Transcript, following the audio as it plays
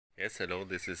Yes, hello,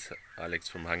 this is Alex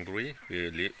from Hungary. We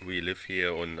live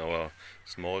here on our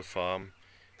small farm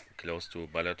close to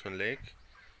Balaton Lake,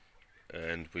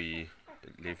 and we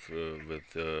live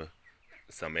with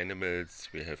some animals.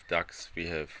 We have ducks, we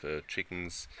have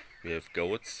chickens, we have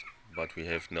goats, but we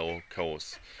have no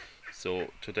cows. So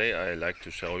today I like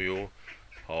to show you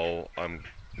how I'm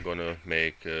gonna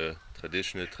make a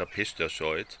traditional Trapista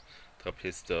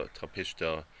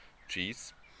Trapista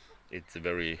cheese. It's a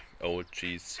very old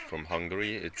cheese from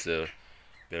Hungary. It's a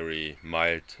very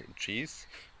mild cheese,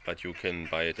 but you can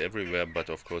buy it everywhere. But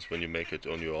of course, when you make it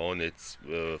on your own, it's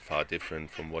far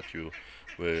different from what you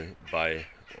will buy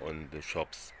on the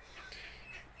shops.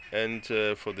 And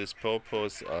for this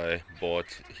purpose, I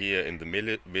bought here in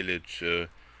the village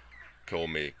cow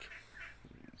milk.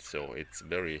 So it's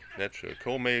very natural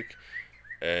cow milk,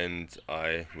 and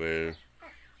I will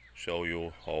show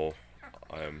you how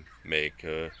I make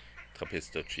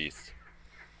Trapista cheese.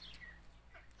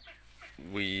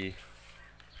 We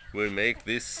will make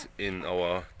this in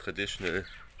our traditional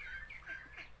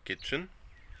kitchen.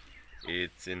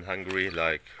 It's in Hungary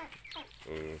like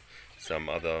some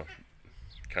other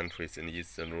countries in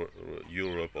Eastern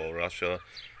Europe or Russia.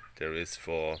 There is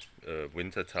for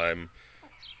winter time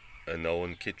a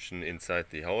known kitchen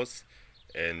inside the house,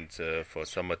 and for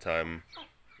summertime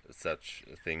such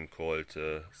a thing called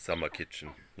summer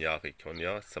kitchen, Jari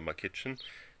Konya, summer kitchen,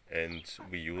 and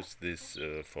we use this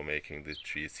for making this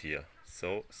cheese here.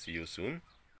 So see you soon.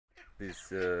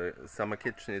 This summer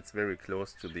kitchen, it's very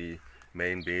close to the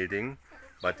main building,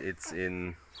 but it's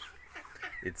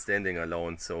standing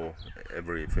alone, so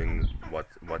everything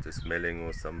what is smelling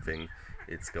or something,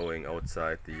 it's going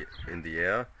outside in the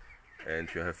air, and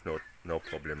you have no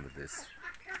problem with this.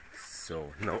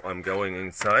 So now I'm going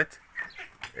inside.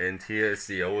 And here is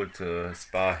the old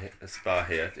Spar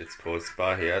Herd. It's called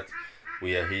Spar Herd.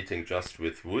 We are heating just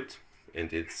with wood,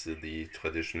 and it's the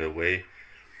traditional way.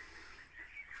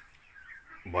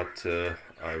 What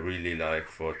I really like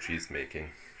for cheese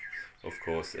making. Of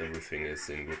course, everything is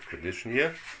in good condition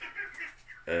here.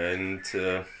 And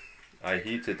I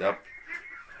heat it up.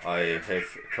 I have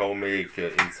cow milk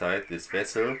inside this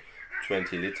vessel,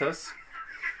 20 liters.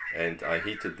 And I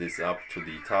heated this up to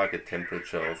the target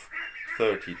temperature of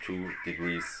 32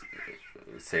 degrees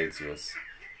Celsius.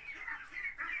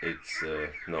 It's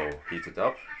now heated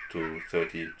up to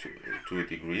 32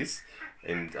 degrees,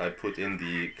 and I put in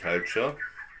the culture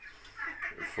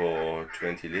for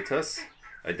 20 liters.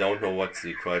 I don't know what's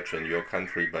the culture in your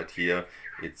country, but here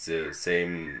it's the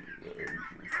same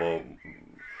for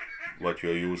what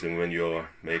you're using when you're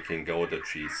making Gouda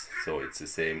cheese. So it's the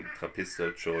same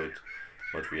Trapista choice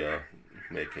what we are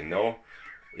making now.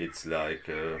 It's like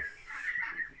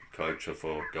culture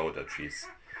for Gouda cheese,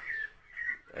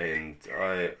 and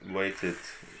I waited,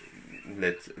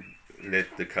 let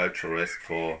the culture rest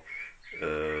for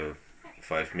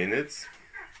 5 minutes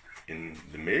in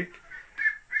the milk,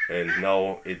 and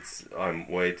now I'm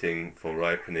waiting for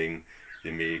ripening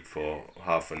the milk for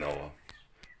half an hour,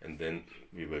 and then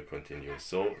we will continue.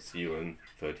 So see you in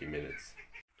 30 minutes.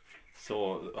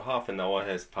 So half an hour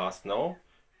has passed now,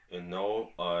 and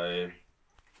now I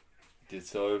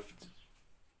dissolved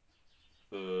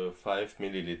 5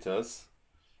 milliliters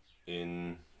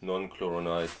in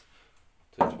non-chlorinated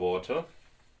water.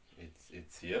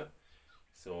 It's here.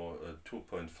 So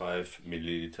 2.5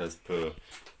 milliliters per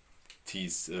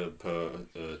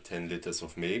 10 liters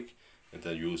of milk, and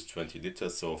I used 20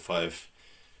 liters, so 5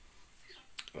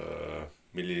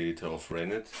 milliliter of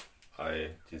rennet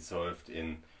I dissolved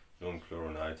in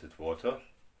non-chlorinated water.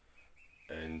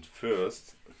 And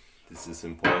first, this is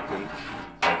important,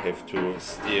 I have to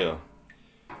stir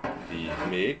the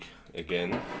milk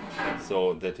again,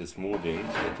 so that it's moving,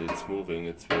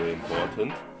 it's very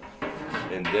important.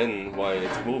 And then while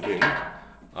it's moving,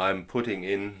 I'm putting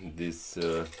in this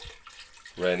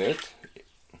rennet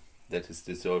that is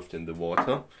dissolved in the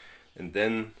water, and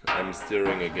then I'm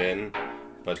stirring again,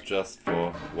 but just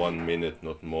for 1 minute,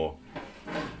 not more.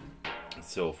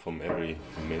 So from every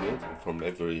minute, from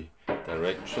every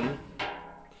direction,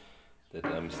 that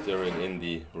I'm stirring in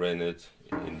the rennet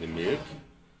in the milk,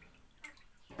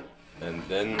 and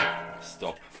then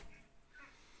stop.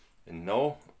 And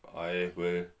now I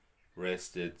will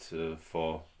rest it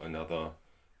for another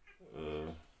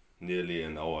nearly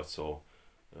an hour, so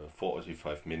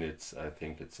 45 minutes. I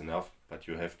think it's enough, but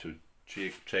you have to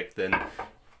check then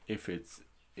if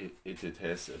it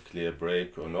has a clear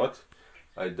break or not.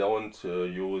 I don't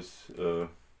use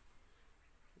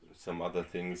some other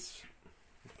things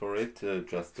for it,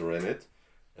 just the rennet,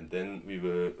 and then we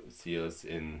will see us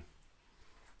in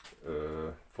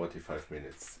 45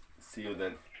 minutes. See you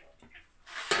then.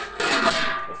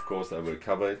 course I will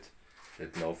cover it,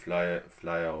 that no fly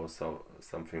or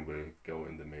something will go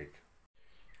in the milk.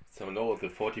 So now the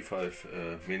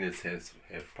 45 minutes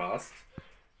have passed,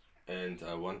 and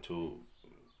I want to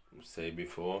say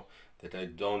before that I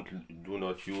do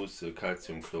not use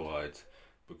calcium chloride,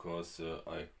 because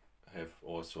I have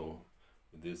also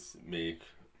this milk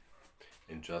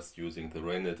and just using the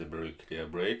rennet a very clear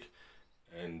break,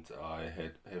 and I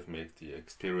have made the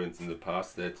experience in the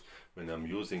past that when I'm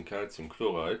using calcium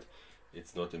chloride,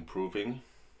 it's not improving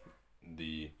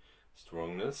the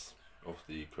strongness of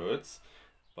the curds,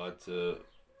 but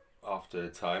after a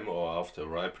time or after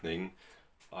ripening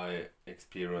I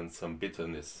experience some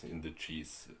bitterness in the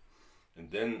cheese,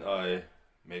 and then I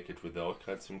make it without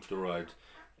calcium chloride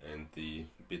and the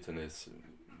bitterness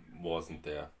wasn't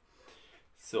there.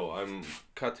 So I'm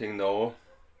cutting now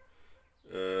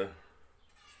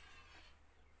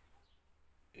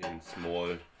in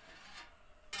small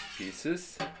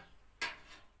pieces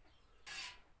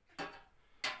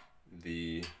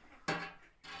the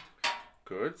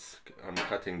curds. I'm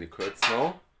cutting the curds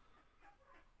now,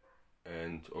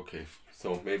 and okay,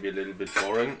 so maybe a little bit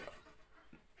boring.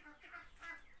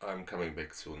 I'm coming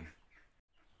back soon.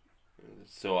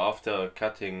 So after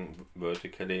cutting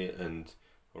vertically and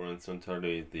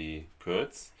horizontally the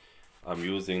curds, I'm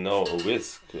using now a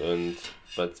whisk,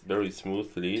 but very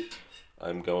smoothly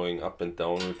I'm going up and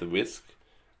down with the whisk,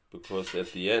 because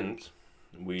at the end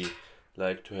we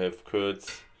like to have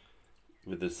curds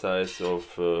with the size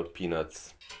of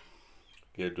peanuts.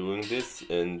 We are doing this,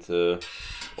 and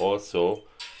also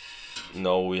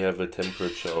now we have a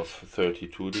temperature of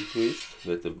 32 degrees.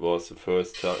 That was the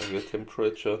first target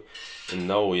temperature, and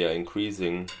now we are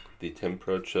increasing the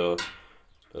temperature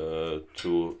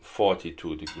to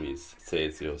 42 degrees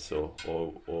Celsius, so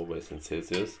always in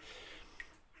Celsius,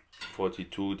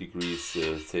 42 degrees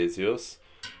Celsius,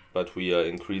 but we are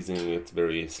increasing it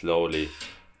very slowly,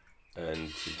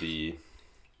 and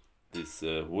this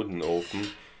wooden oven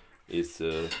is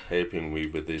helping me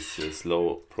with this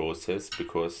slow process,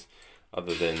 because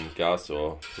other than gas,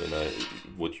 or when I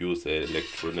would use an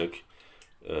electronic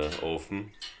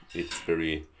oven, it's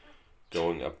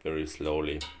going up very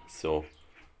slowly. So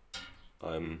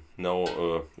I'm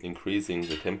now increasing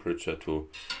the temperature to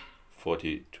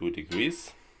 42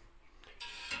 degrees,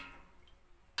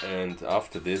 and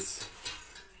after this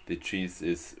the cheese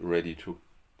is ready to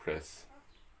press.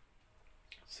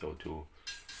 So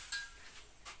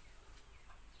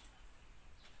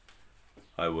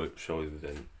I will show you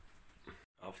then.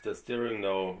 After stirring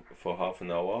now for half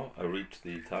an hour, I reached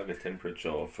the target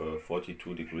temperature of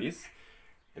 42 degrees,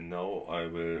 and now I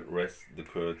will rest the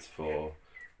curds for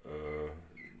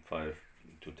 5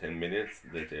 to 10 minutes,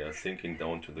 that they are sinking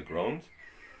down to the ground.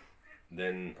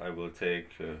 Then I will take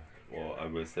or I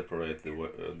will separate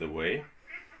the whey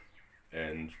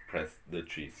and press the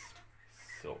cheese.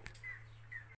 So,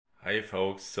 hi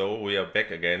folks, so we are back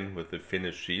again with the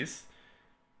finished cheese.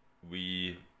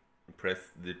 We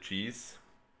press the cheese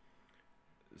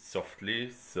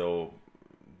softly, so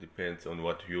depends on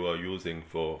what you are using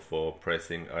for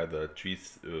pressing, either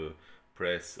cheese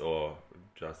press or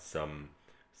just some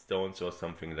stones or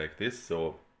something like this.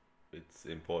 So it's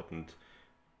important,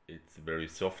 it's very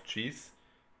soft cheese,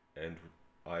 and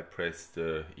I pressed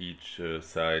each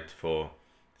side for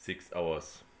 6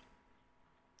 hours.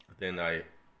 Then I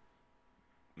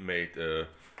made a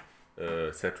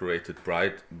saturated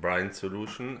brine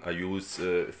solution. I use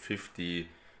 50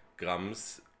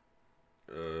 grams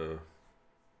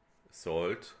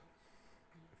salt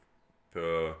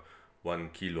per 1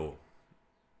 kilo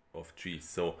of cheese.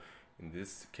 So in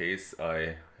this case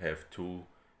I have 2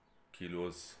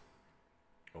 kilos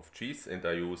of cheese, and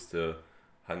I used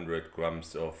 100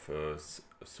 grams of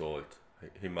salt,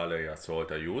 Himalaya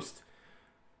salt I used,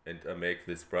 and I make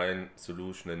this brine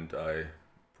solution and I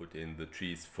put in the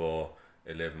cheese for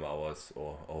 11 hours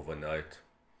or overnight.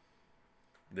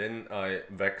 Then I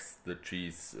wax the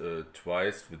cheese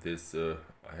twice with this,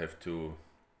 I have to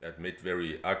admit,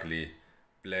 very ugly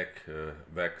black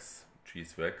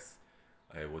cheese wax.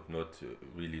 I would not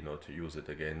really not use it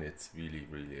again, it's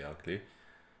really ugly.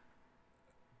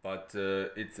 But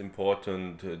it's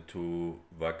important to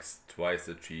wax twice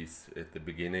the cheese. At the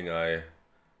beginning I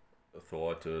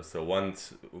thought so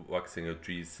once waxing a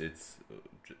cheese it's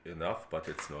enough, but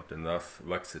it's not enough.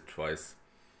 Wax it twice.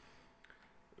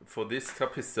 For this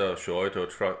Trapista short or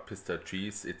Trapista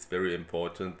cheese, it's very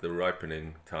important the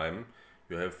ripening time.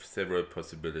 You have several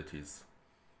possibilities.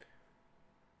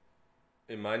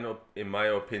 In my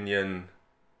opinion,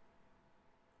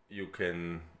 you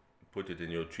can put it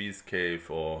in your cheese cave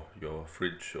or your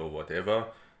fridge or whatever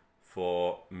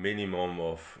for minimum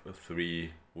of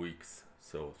 3 weeks.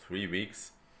 So 3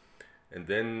 weeks, and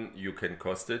then you can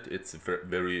cost it. It's a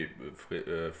very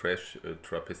fresh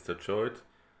Trapista choit,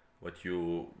 what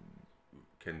you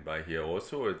can buy here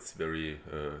also. It's very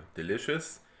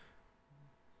delicious,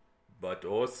 but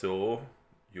also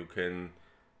you can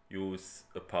use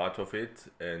a part of it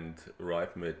and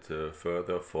ripen it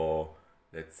further for,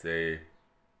 let's say,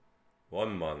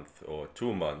 1 month or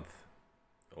 2 months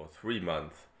or 3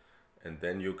 months, and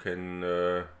then you can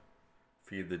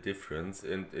feel the difference,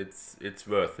 and it's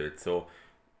worth it. So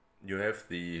you have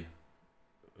the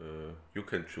you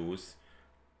can choose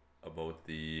about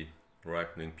the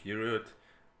ripening period,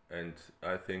 and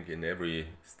I think in every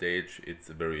stage it's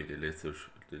a very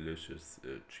delicious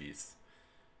cheese.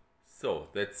 So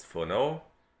that's for now.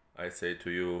 I say to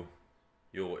you,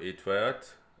 eat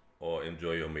wert or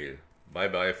enjoy your meal. Bye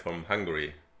bye from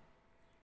Hungary.